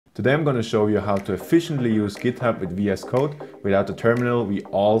Today I'm going to show you how to efficiently use GitHub with VS Code without the terminal we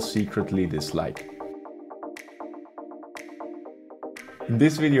all secretly dislike. In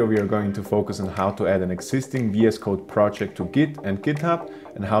this video we are going to focus on how to add an existing VS Code project to Git and GitHub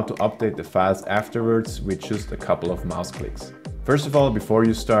and how to update the files afterwards with just a couple of mouse clicks. First of all, before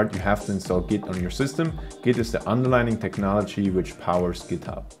you start, you have to install Git on your system. Git is the underlining technology which powers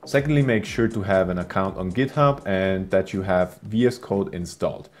GitHub. Secondly, make sure to have an account on GitHub and that you have VS Code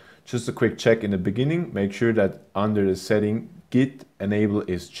installed. Just a quick check in the beginning, make sure that under the setting Git enable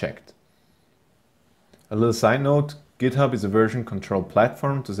is checked. A little side note, GitHub is a version control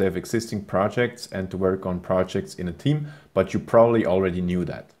platform to save existing projects and to work on projects in a team, but you probably already knew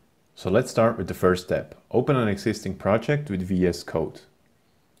that. So let's start with the first step. Open an existing project with VS Code.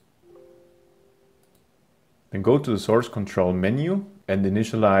 Then go to the source control menu and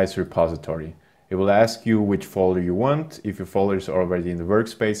initialize repository. It will ask you which folder you want. If your folder is already in the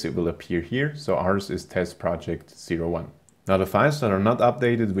workspace, it will appear here. So ours is test project 01. Now the files that are not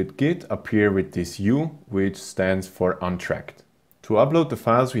updated with Git appear with this U, which stands for untracked. To upload the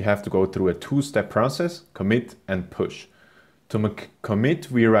files, we have to go through a two-step process, commit and push. To commit,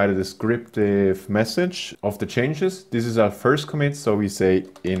 we write a descriptive message of the changes. This is our first commit, so we say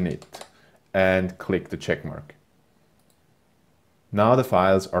init and click the check mark. Now the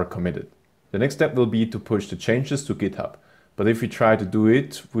files are committed. The next step will be to push the changes to GitHub. But if we try to do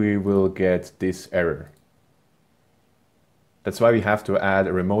it, we will get this error. That's why we have to add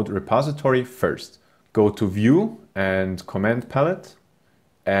a remote repository first. Go to View and Command Palette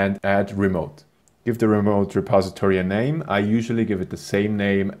and add remote. Give the remote repository a name. I usually give it the same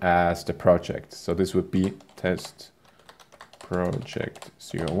name as the project. So this would be test project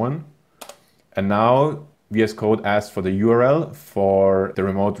 01. And now VS Code asks for the URL for the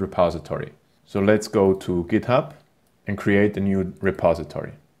remote repository. So let's go to GitHub and create a new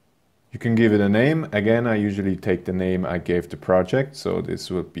repository. You can give it a name. Again, I usually take the name I gave the project. So this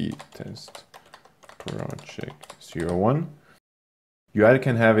would be test project 01. You either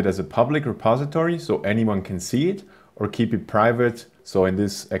can have it as a public repository so anyone can see it, or keep it private. So in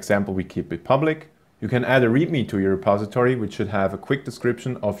this example, we keep it public. You can add a README to your repository, which should have a quick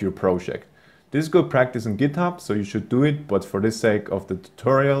description of your project. This is good practice in GitHub, so you should do it, but for the sake of the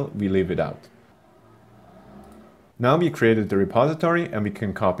tutorial, we leave it out. Now we created the repository and we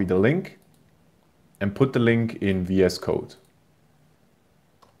can copy the link and put the link in VS Code.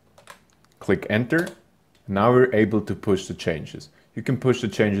 Click enter. Now we're able to push the changes. You can push the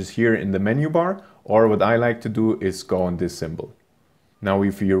changes here in the menu bar, or what I like to do is go on this symbol. Now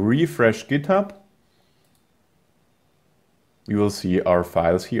if you refresh GitHub, we will see our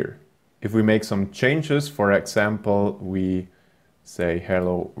files here. If we make some changes, for example, we say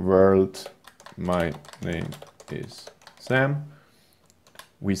hello world, my name is Sam.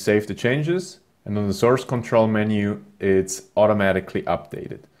 We save the changes and on the source control menu, it's automatically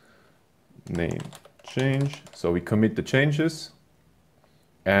updated. Name change. So we commit the changes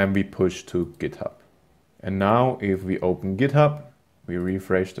and we push to GitHub. And now if we open GitHub, we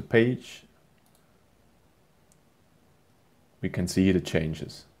refresh the page, we can see the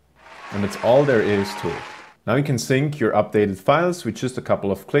changes. And that's all there is to it. Now you can sync your updated files with just a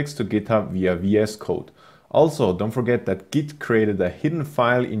couple of clicks to GitHub via VS Code. Also, don't forget that Git created a hidden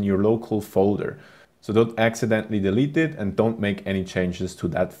file in your local folder. So don't accidentally delete it and don't make any changes to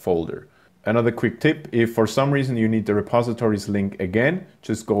that folder. Another quick tip, if for some reason you need the repositories link again,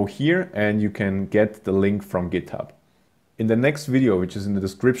 just go here and you can get the link from GitHub. In the next video, which is in the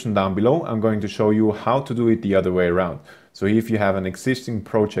description down below, I'm going to show you how to do it the other way around. So if you have an existing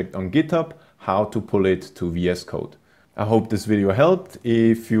project on GitHub, how to pull it to VS Code. I hope this video helped.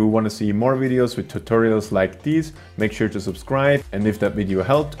 If you want to see more videos with tutorials like these, make sure to subscribe. And if that video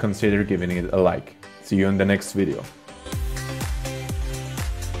helped, consider giving it a like. See you in the next video.